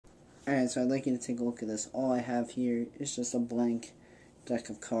Alright, so I'd like you to take a look at this. All I have here is just a blank deck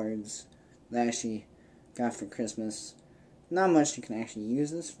of cards that I actually got for Christmas. Not much you can actually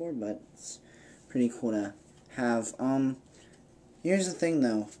use this for, but it's pretty cool to have. Here's the thing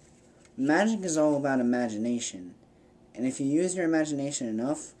though. Magic is all about imagination. And if you use your imagination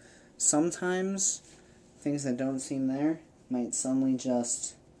enough, sometimes things that don't seem there might suddenly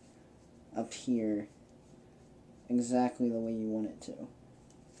just appear exactly the way you want it to.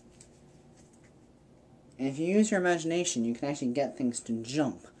 And if you use your imagination, you can actually get things to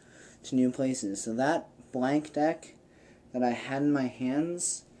jump to new places. So that blank deck that I had in my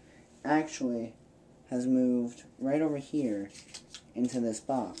hands actually has moved right over here into this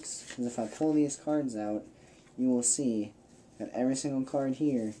box. Because if I pull these cards out, you will see that every single card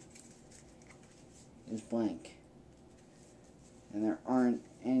here is blank. And there aren't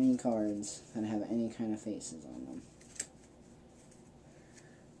any cards that have any kind of faces on them.